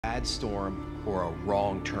bad storm or a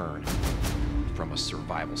wrong turn from a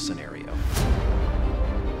survival scenario.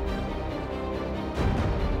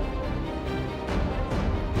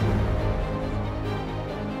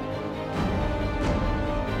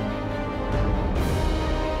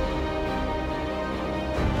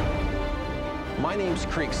 My name's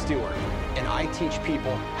Stewart, and I teach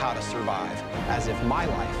people how to survive as if my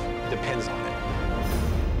life depends on it.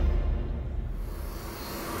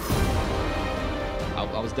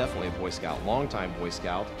 I was definitely a Boy Scout, longtime Boy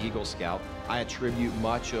Scout, Eagle Scout. I attribute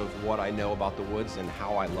much of what I know about the woods and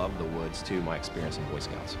how I love the woods to my experience in Boy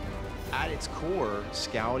Scouts. At its core,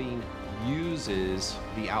 scouting uses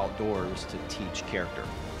the outdoors to teach character,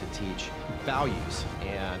 to teach values,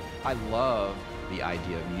 and I love the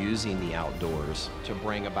idea of using the outdoors to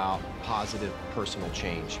bring about positive personal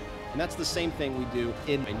change. And that's the same thing we do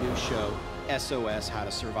in my new show, SOS, How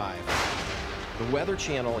to Survive. The Weather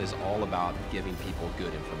Channel is all about giving people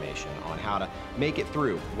good information on how to make it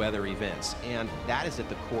through weather events, and that is at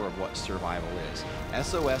the core of what survival is.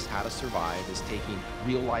 SOS How to Survive is taking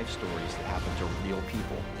real-life stories that happen to real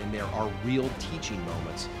people, and there are real teaching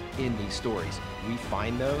moments in these stories. We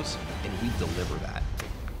find those, and we deliver that.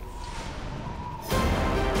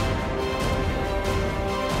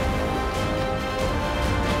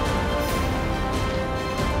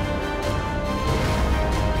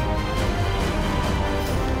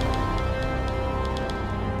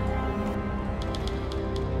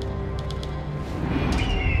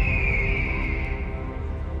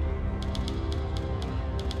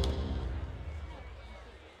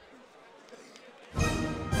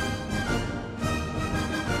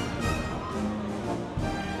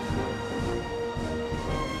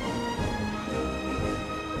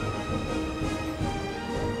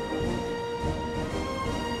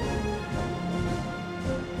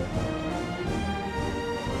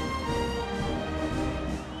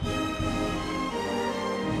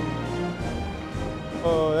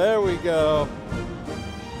 Oh, there we go.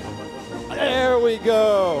 There we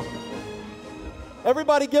go.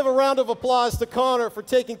 Everybody give a round of applause to Connor for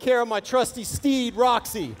taking care of my trusty steed,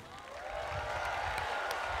 Roxy.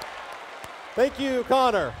 Thank you,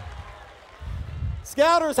 Connor.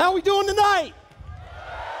 Scouters, how we doing tonight?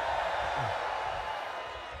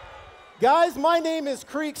 Guys, my name is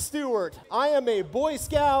Stewart. I am a Boy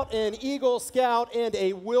Scout, an Eagle Scout, and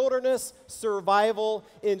a wilderness survival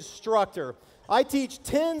instructor. I teach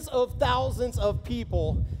tens of thousands of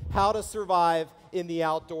people how to survive in the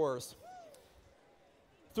outdoors.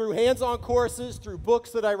 Through hands-on courses, through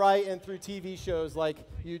books that I write, and through TV shows like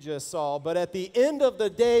you just saw. But at the end of the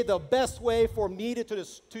day, the best way for me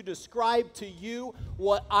to describe to you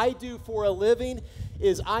what I do for a living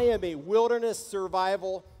is I am a wilderness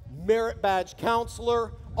survival merit badge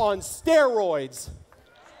counselor on steroids.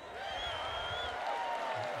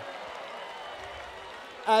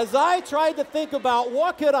 As I tried to think about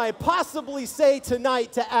what could I possibly say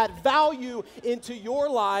tonight to add value into your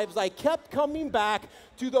lives, I kept coming back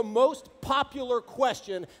to the most popular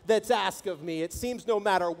question that's asked of me. It seems no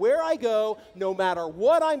matter where I go, no matter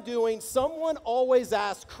what I'm doing, someone always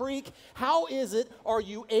asks, Creek, how is it are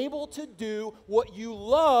you able to do what you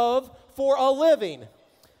love for a living?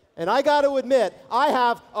 And I got to admit, I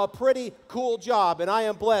have a pretty cool job, and I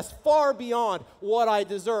am blessed far beyond what I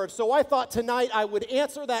deserve. So I thought tonight I would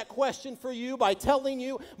answer that question for you by telling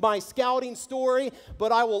you my scouting story,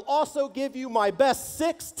 but I will also give you my best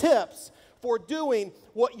 6 tips for doing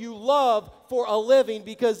what you love for a living,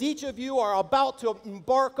 because each of you are about to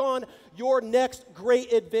embark on your next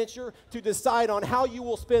great adventure to decide on how you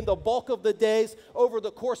will spend the bulk of the days over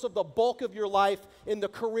the course of the bulk of your life in the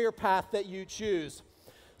career path that you choose.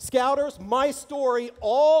 Scouters, my story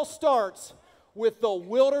all starts with the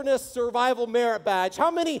Wilderness Survival Merit Badge. How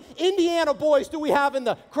many Indiana boys do we have in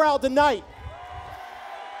the crowd tonight?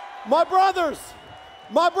 My brothers.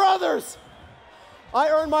 I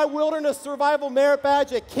earned my Wilderness Survival Merit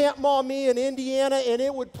Badge at Camp Maumee in Indiana, and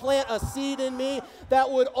it would plant a seed in me that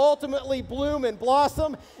would ultimately bloom and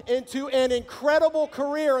blossom into an incredible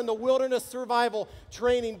career in the wilderness survival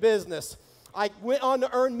training business. I went on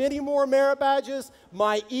to earn many more merit badges.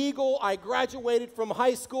 My Eagle, I graduated from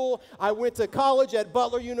high school. I went to college at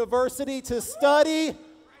Butler University to study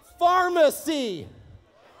pharmacy.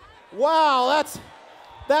 Wow,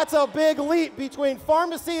 that's a big leap between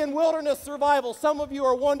pharmacy and wilderness survival. Some of you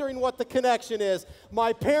are wondering what the connection is.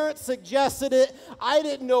 My parents suggested it. I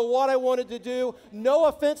didn't know what I wanted to do. No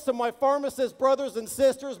offense to my pharmacist brothers and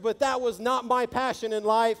sisters, but that was not my passion in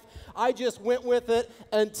life. I just went with it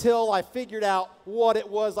until I figured out what it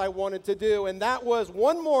was I wanted to do. And that was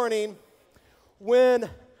one morning when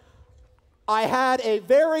I had a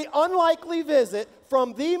very unlikely visit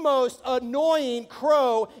from the most annoying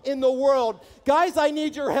crow in the world. Guys, I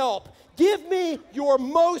need your help. Give me your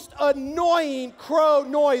most annoying crow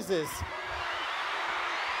noises.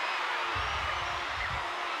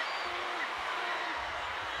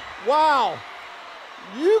 Wow.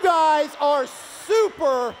 You guys are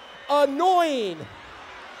super annoying.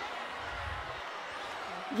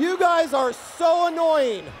 You guys are so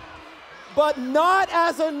annoying, but not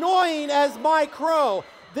as annoying as my crow.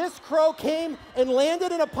 This crow came and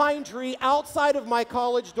landed in a pine tree outside of my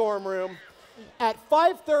college dorm room at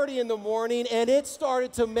 5:30 in the morning, and it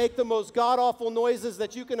started to make the most god-awful noises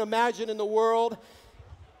that you can imagine in the world.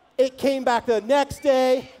 It came back the next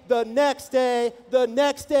day, the next day, the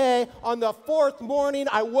next day. On the fourth morning,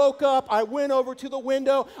 I woke up, I went over to the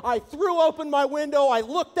window, I threw open my window, I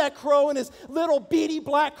looked at Crow in his little beady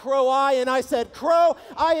black crow eye, and I said, Crow,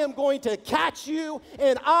 I am going to catch you,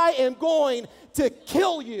 and I am going to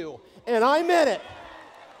kill you. And I meant it.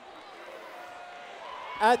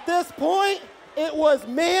 At this point, it was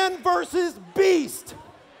man versus beast.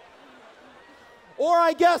 Or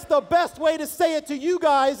I guess the best way to say it to you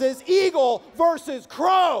guys is eagle versus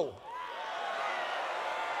crow.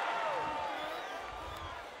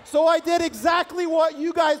 So I did exactly what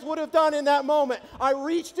you guys would have done in that moment. I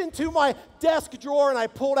reached into my desk drawer and I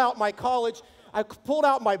pulled out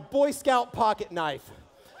my Boy Scout pocket knife.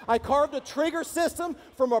 I carved a trigger system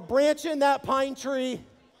from a branch in that pine tree.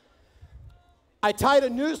 I tied a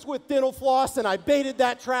noose with dental floss and I baited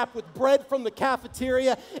that trap with bread from the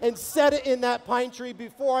cafeteria and set it in that pine tree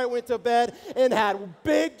before I went to bed and had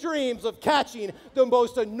big dreams of catching the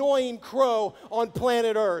most annoying crow on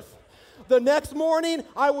planet Earth. The next morning,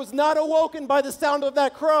 I was not awoken by the sound of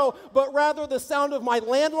that crow, but rather the sound of my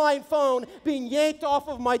landline phone being yanked off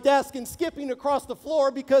of my desk and skipping across the floor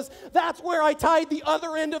because that's where I tied the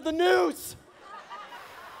other end of the noose.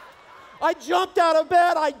 I jumped out of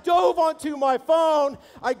bed, I dove onto my phone,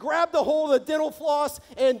 I grabbed the hold of the dental floss,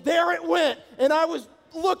 and there it went. And I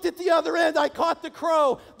looked at the other end, I caught the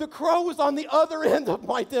crow. The crow was on the other end of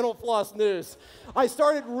my dental floss noose. I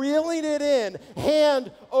started reeling it in,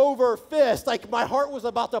 hand over fist, like my heart was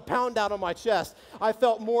about to pound out of my chest. I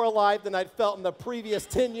felt more alive than I'd felt in the previous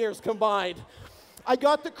 10 years combined. I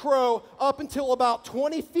got the crow up until about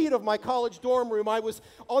 20 feet of my college dorm room. I was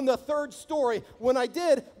on the 3rd story. When I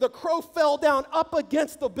did, the crow fell down up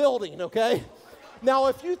against the building, okay? Now,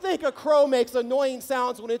 if you think a crow makes annoying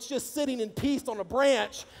sounds when it's just sitting in peace on a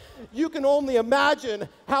branch, you can only imagine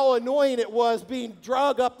how annoying it was being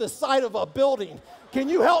dragged up the side of a building. Can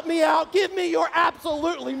you help me out? Give me your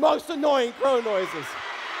absolutely most annoying crow noises.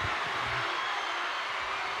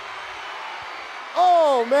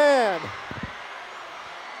 Oh, man.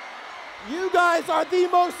 You guys are the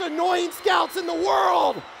most annoying scouts in the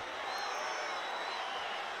world.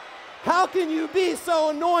 How can you be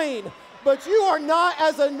so annoying? But you are not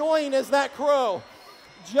as annoying as that crow.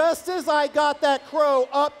 Just as I got that crow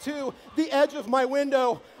up to the edge of my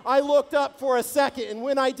window, I looked up for a second, and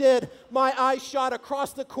when I did, my eyes shot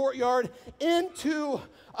across the courtyard into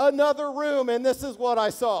another room, and this is what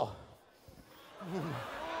I saw.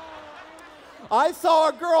 I saw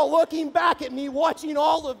a girl looking back at me watching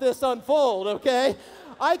all of this unfold, okay?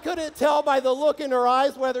 I couldn't tell by the look in her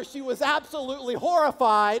eyes whether she was absolutely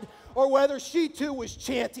horrified or whether she too was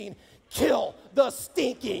chanting, "Kill the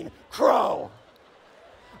stinking crow."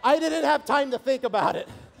 I didn't have time to think about it.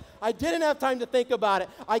 I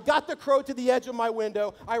got the crow to the edge of my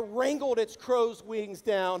window. I wrangled its crow's wings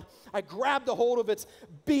down. I grabbed a hold of its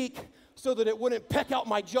beak so that it wouldn't peck out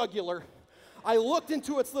my jugular. I looked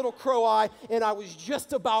into its little crow eye, and I was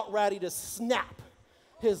just about ready to snap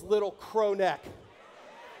his little crow neck.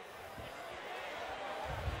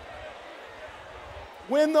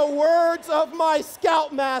 When the words of my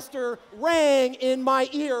scoutmaster rang in my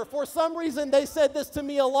ear, for some reason they said this to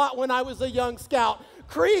me a lot when I was a young scout.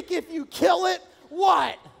 Creek, if you kill it,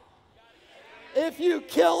 what? If you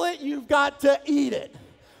kill it, you've got to eat it.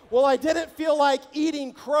 Well, I didn't feel like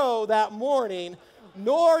eating crow that morning,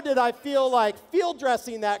 nor did I feel like field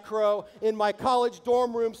dressing that crow in my college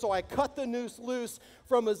dorm room, so I cut the noose loose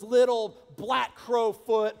from his little black crow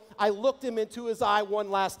foot. I looked him into his eye one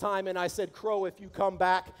last time, and I said, "Crow, if you come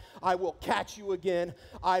back, I will catch you again.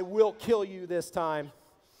 I will kill you this time,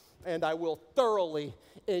 and I will thoroughly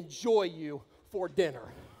enjoy you for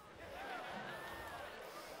dinner."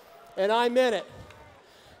 And I meant it.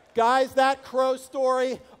 Guys, that crow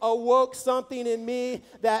story awoke something in me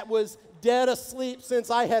that was dead asleep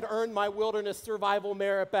since I had earned my wilderness survival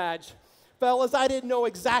merit badge. Fellas, I didn't know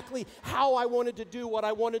exactly how I wanted to do what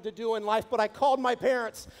I wanted to do in life, but I called my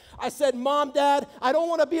parents. I said, Mom, Dad, I don't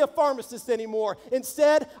want to be a pharmacist anymore.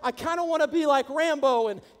 Instead, I kind of want to be like Rambo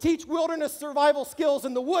and teach wilderness survival skills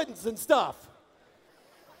in the woods and stuff.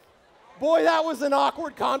 Boy, that was an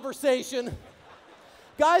awkward conversation.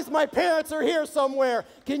 Guys, my parents are here somewhere.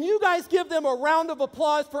 Can you guys give them a round of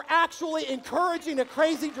applause for actually encouraging a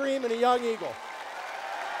crazy dream in a young eagle?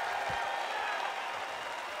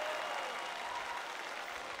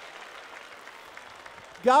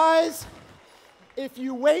 Guys, if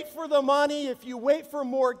you wait for the money, if you wait for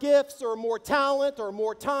more gifts or more talent or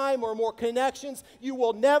more time or more connections, you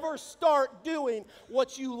will never start doing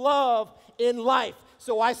what you love in life.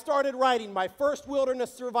 So I started writing my first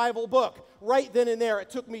wilderness survival book right then and there.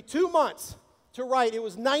 It took me 2 months to write. It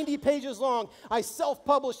was 90 pages long. I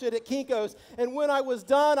self-published it at Kinko's, and when I was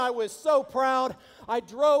done, I was so proud. I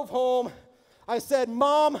drove home. I said,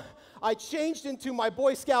 Mom, I changed into my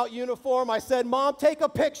Boy Scout uniform. I said, Mom, take a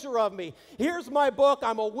picture of me. Here's my book.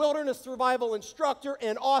 I'm a wilderness survival instructor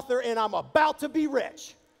and author, and I'm about to be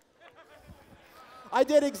rich. I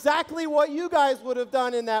did exactly what you guys would have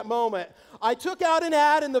done in that moment. I took out an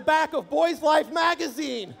ad in the back of Boys Life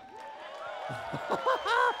magazine.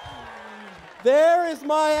 There is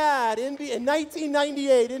my ad in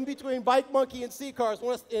 1998, in between Bike Monkey and Sea Cars,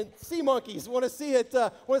 and Sea Monkeys. Want to see it?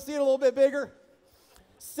 Want to see it a little bit bigger?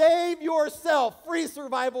 Save yourself, free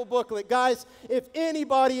survival booklet. Guys, if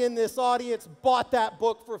anybody in this audience bought that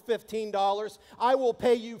book for $15, I will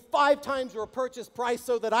pay you 5 times your purchase price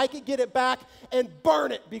so that I can get it back and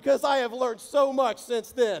burn it, because I have learned so much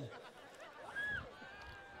since then.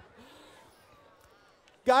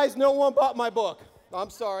 Guys, no one bought my book.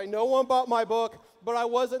 I'm sorry, no one bought my book, but I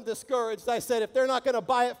wasn't discouraged. I said, if they're not going to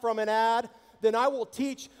buy it from an ad, then I will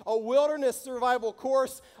teach a wilderness survival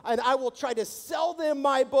course, and I will try to sell them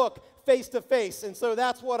my book face to face. And so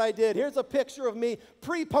that's what I did. Here's a picture of me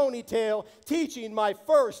pre-ponytail teaching my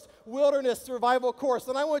first wilderness survival course.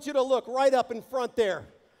 And I want you to look right up in front there.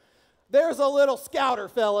 There's a little scouter,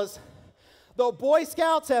 fellas. The Boy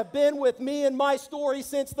Scouts have been with me in my story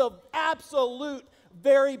since the absolute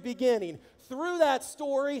very beginning. Through that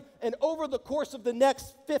story and over the course of the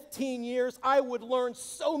next 15 years, I would learn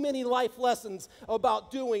so many life lessons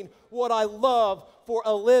about doing what I love for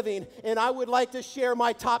a living. And I would like to share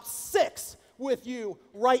my top 6 with you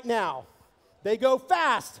right now. They go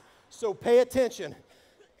fast, so pay attention.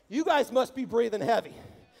 You guys must be breathing heavy,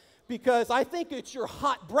 because I think it's your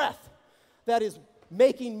hot breath that is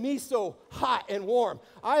making me so hot and warm.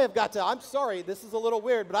 I'm sorry, this is a little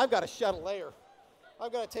weird, but I've got to shed a layer.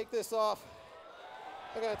 I've got to take this off.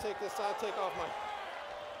 I gotta take this out, take off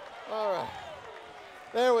my, all right.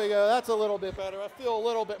 There we go, that's a little bit better. I feel a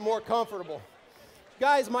little bit more comfortable.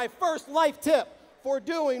 Guys, my first life tip for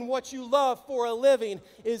doing what you love for a living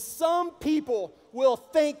is some people will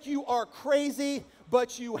think you are crazy,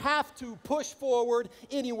 but you have to push forward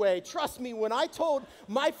anyway. Trust me, when I told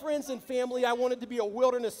my friends and family I wanted to be a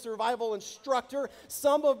wilderness survival instructor,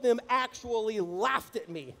 some of them actually laughed at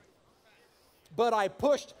me. But I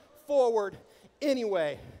pushed forward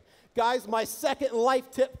anyway. Guys, my second life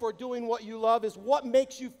tip for doing what you love is what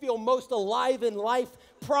makes you feel most alive in life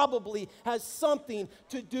probably has something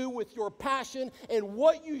to do with your passion and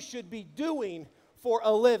what you should be doing for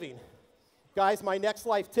a living. Guys, my next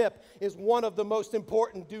life tip is one of the most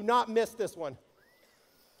important. Do not miss this one.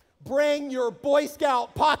 Bring your Boy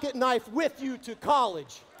Scout pocket knife with you to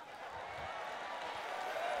college.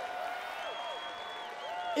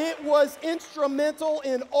 It was instrumental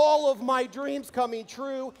in all of my dreams coming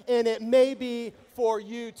true, and it may be for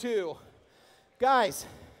you too. Guys,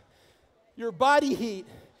 your body heat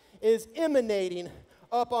is emanating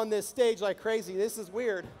up on this stage like crazy. This is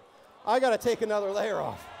weird. I gotta take another layer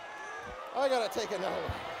off. I gotta take another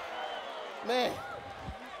one. Man,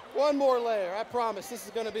 one more layer. I promise this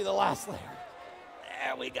is gonna be the last layer.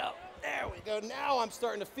 There we go. There we go. Now I'm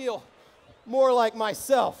starting to feel more like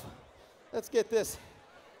myself. Let's get this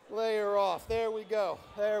layer off. There we go.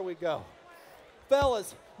 There we go.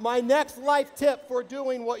 Fellas, my next life tip for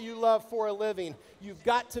doing what you love for a living, you've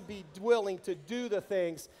got to be willing to do the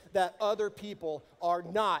things that other people are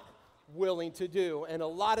not willing to do. And a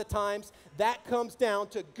lot of times that comes down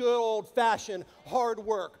to good old-fashioned hard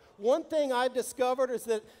work. One thing I've discovered is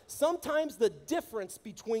that sometimes the difference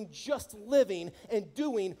between just living and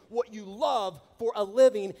doing what you love for a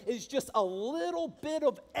living is just a little bit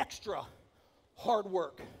of extra hard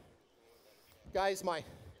work. Guys, my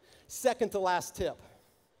second to last tip.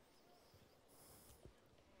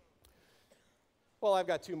 Well, I've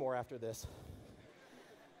got 2 more after this.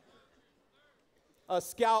 A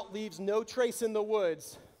scout leaves no trace in the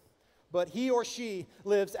woods but he or she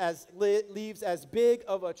leaves as big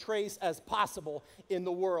of a trace as possible in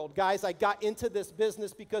the world. Guys, I got into this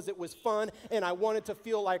business because it was fun and I wanted to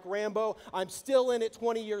feel like Rambo. I'm still in it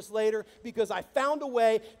 20 years later because I found a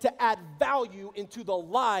way to add value into the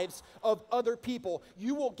lives of other people.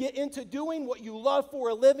 You will get into doing what you love for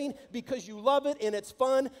a living because you love it and it's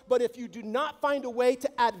fun, but if you do not find a way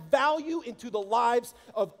to add value into the lives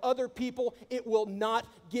of other people, it will not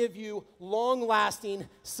give you long-lasting,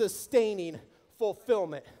 sustaining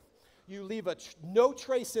fulfillment. You leave no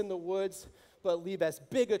trace in the woods, but leave as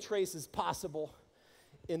big a trace as possible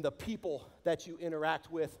in the people that you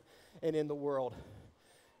interact with and in the world.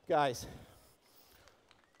 Guys,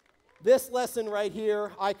 this lesson right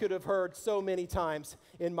here, I could have heard so many times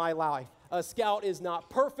in my life. A scout is not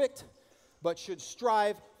perfect, but should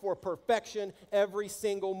strive for perfection every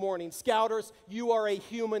single morning. Scouters, you are a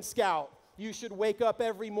human scout. You should wake up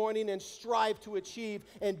every morning and strive to achieve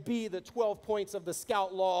and be the 12 points of the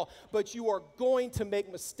Scout Law, but you are going to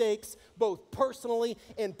make mistakes both personally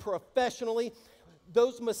and professionally.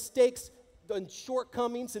 Those mistakes and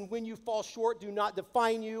shortcomings and when you fall short do not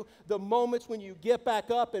define you. The moments when you get back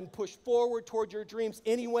up and push forward toward your dreams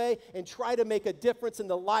anyway and try to make a difference in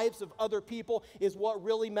the lives of other people is what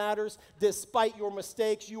really matters. Despite your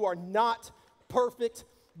mistakes, you are not perfect,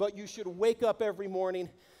 but you should wake up every morning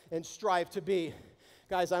and strive to be.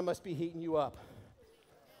 Guys, I must be heating you up.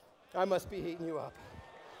 I must be heating you up.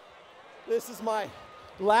 This is my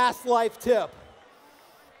last life tip,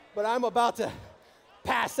 but I'm about to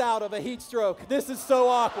pass out of a heat stroke. This is so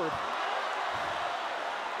awkward.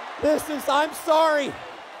 I'm sorry.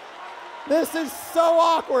 This is so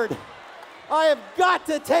awkward. I have got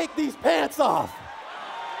to take these pants off.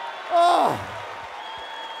 Oh.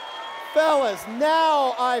 Fellas,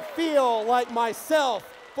 now I feel like myself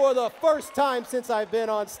for the first time since I've been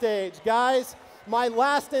on stage. Guys, my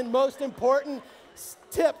last and most important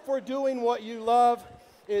tip for doing what you love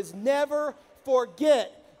is never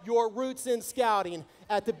forget your roots in scouting.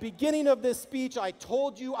 At the beginning of this speech, I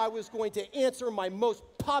told you I was going to answer my most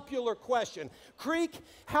popular question. Creek,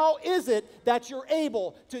 how is it that you're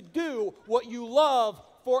able to do what you love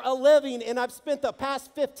for a living? And I've spent the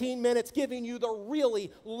past 15 minutes giving you the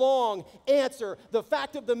really long answer. The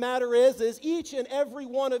fact of the matter is each and every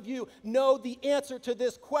one of you know the answer to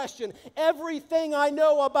this question. Everything I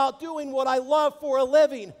know about doing what I love for a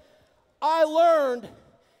living, I learned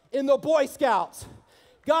in the Boy Scouts.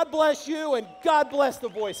 God bless you and God bless the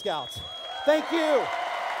Boy Scouts. Thank you.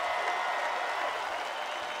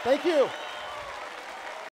 Thank you.